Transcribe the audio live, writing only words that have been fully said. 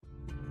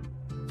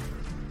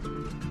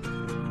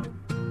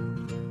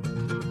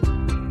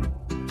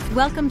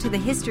Welcome to the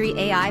History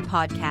AI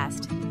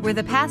podcast, where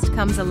the past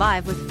comes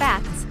alive with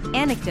facts,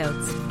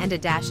 anecdotes, and a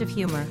dash of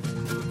humor.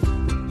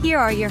 Here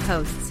are your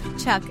hosts,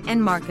 Chuck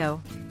and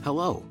Marco.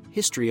 Hello,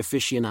 history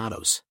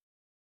aficionados.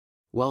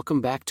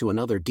 Welcome back to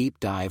another deep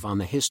dive on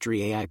the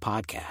History AI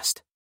podcast.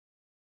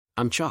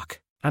 I'm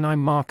Chuck. And I'm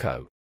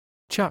Marco.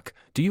 Chuck,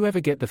 do you ever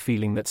get the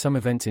feeling that some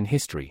events in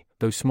history,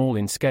 though small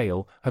in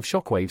scale, have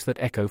shockwaves that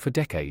echo for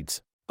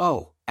decades?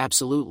 Oh,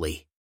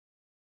 absolutely.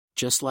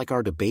 Just like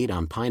our debate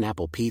on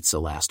pineapple pizza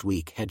last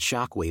week had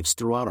shockwaves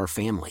throughout our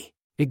family.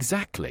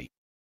 Exactly.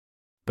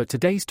 But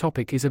today's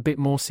topic is a bit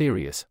more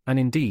serious, and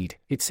indeed,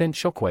 it sent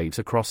shockwaves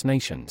across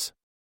nations.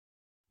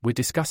 We're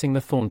discussing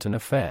the Thornton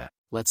affair.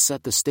 Let's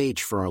set the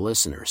stage for our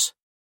listeners.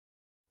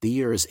 The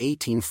year is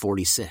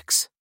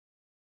 1846.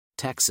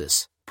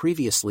 Texas,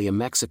 previously a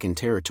Mexican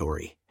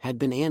territory, had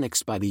been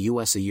annexed by the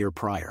U.S. a year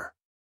prior.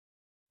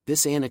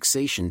 This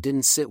annexation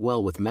didn't sit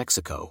well with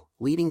Mexico,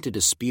 leading to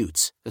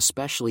disputes,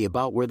 especially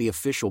about where the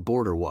official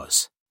border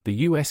was. The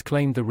U.S.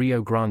 claimed the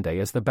Rio Grande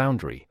as the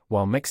boundary,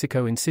 while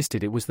Mexico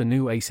insisted it was the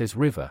Nueces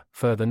River,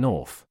 further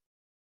north.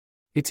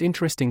 It's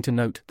interesting to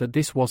note that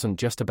this wasn't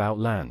just about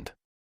land.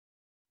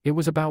 It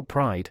was about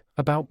pride,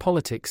 about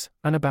politics,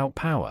 and about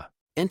power.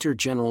 Enter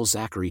General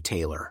Zachary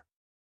Taylor.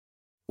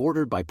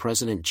 Ordered by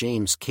President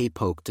James K.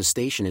 Polk to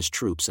station his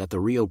troops at the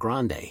Rio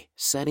Grande,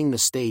 setting the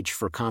stage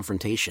for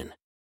confrontation.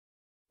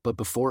 But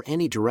before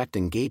any direct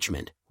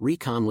engagement,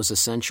 recon was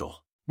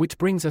essential. Which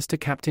brings us to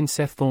Captain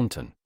Seth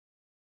Thornton.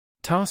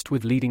 Tasked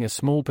with leading a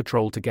small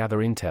patrol to gather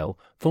intel,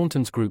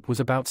 Thornton's group was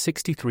about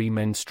 63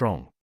 men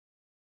strong.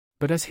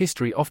 But as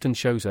history often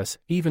shows us,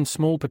 even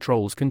small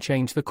patrols can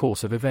change the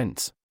course of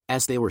events.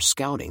 As they were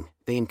scouting,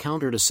 they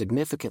encountered a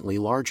significantly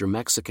larger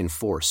Mexican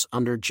force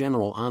under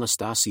General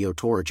Anastasio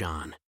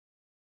Torrejon.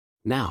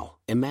 Now,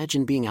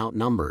 imagine being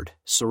outnumbered,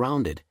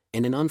 surrounded,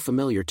 and in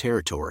unfamiliar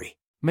territory.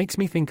 Makes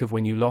me think of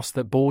when you lost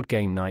that board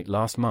game night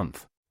last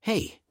month.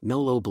 Hey, no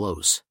low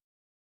blows.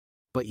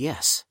 But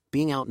yes,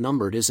 being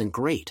outnumbered isn't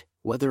great,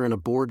 whether in a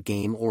board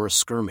game or a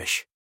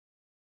skirmish.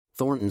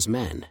 Thornton's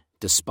men,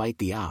 despite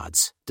the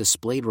odds,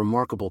 displayed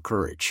remarkable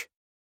courage.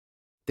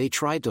 They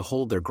tried to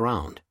hold their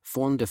ground,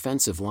 form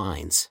defensive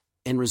lines,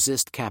 and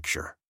resist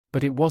capture.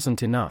 But it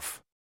wasn't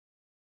enough.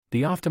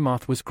 The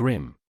aftermath was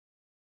grim.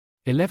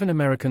 11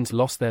 Americans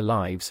lost their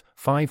lives,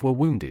 5 were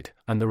wounded,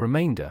 and the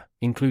remainder,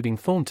 including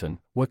Thornton,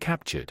 were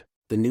captured.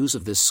 The news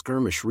of this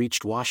skirmish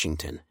reached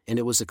Washington, and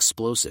it was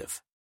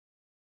explosive.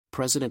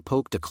 President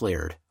Polk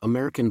declared,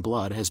 "American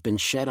blood has been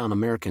shed on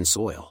American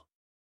soil."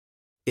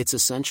 It's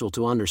essential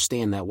to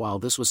understand that while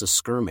this was a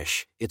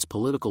skirmish, its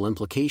political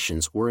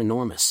implications were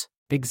enormous.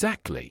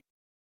 Exactly.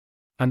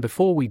 And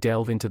before we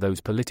delve into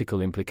those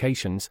political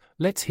implications,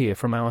 let's hear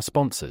from our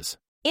sponsors.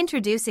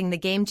 Introducing the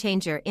game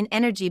changer in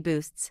energy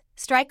boosts,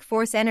 Strike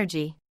Force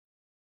Energy.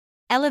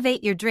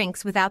 Elevate your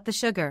drinks without the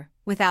sugar,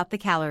 without the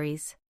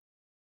calories.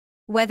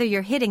 Whether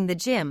you're hitting the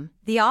gym,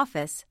 the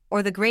office,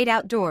 or the great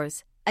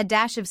outdoors, a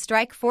dash of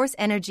Strike Force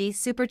Energy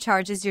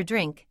supercharges your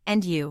drink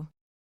and you.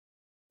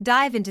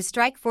 Dive into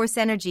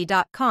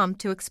strikeforceenergy.com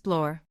to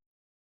explore.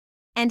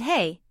 And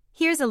hey,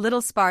 here's a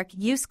little spark.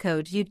 Use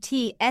code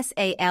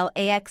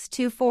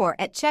UTSALAX24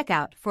 at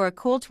checkout for a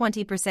cool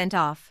 20%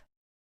 off.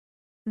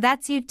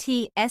 That's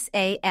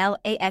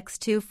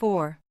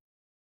UTSALAX24.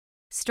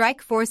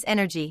 Strike Force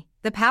Energy,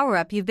 the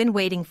power-up you've been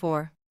waiting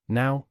for.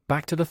 Now,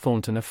 back to the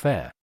Thornton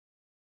affair.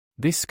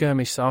 This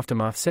skirmish's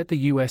aftermath set the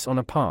U.S. on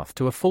a path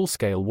to a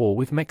full-scale war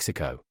with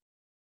Mexico.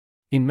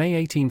 In May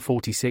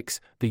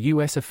 1846, the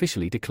U.S.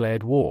 officially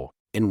declared war.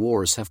 And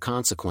wars have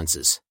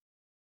consequences.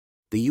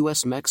 The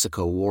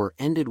U.S.-Mexico War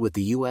ended with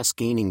the U.S.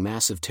 gaining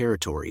massive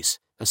territories,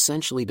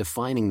 essentially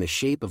defining the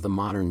shape of the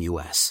modern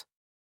U.S.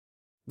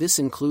 This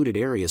included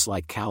areas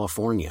like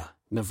California,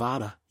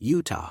 Nevada,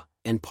 Utah,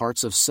 and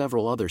parts of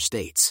several other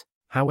states.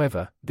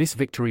 However, this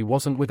victory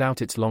wasn't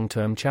without its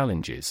long-term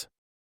challenges.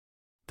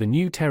 The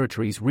new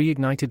territories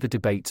reignited the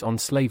debates on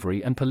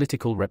slavery and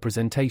political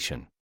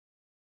representation.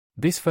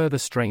 This further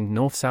strained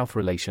North-South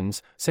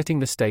relations, setting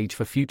the stage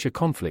for future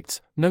conflicts,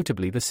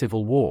 notably the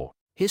Civil War.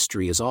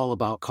 History is all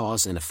about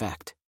cause and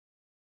effect.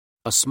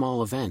 A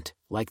small event,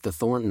 like the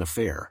Thornton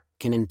affair,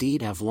 can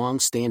indeed have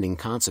long-standing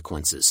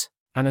consequences.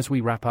 And as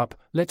we wrap up,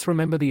 let's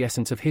remember the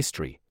essence of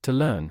history: to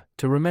learn,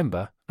 to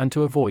remember, and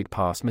to avoid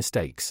past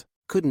mistakes.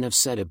 Couldn't have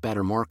said it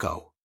better,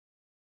 Marco.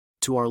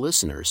 To our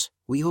listeners,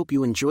 we hope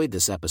you enjoyed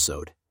this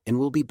episode, and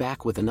we'll be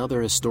back with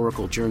another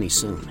historical journey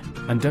soon.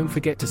 And don't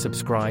forget to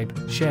subscribe,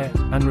 share,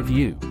 and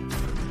review.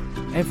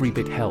 Every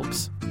bit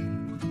helps.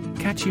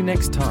 Catch you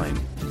next time.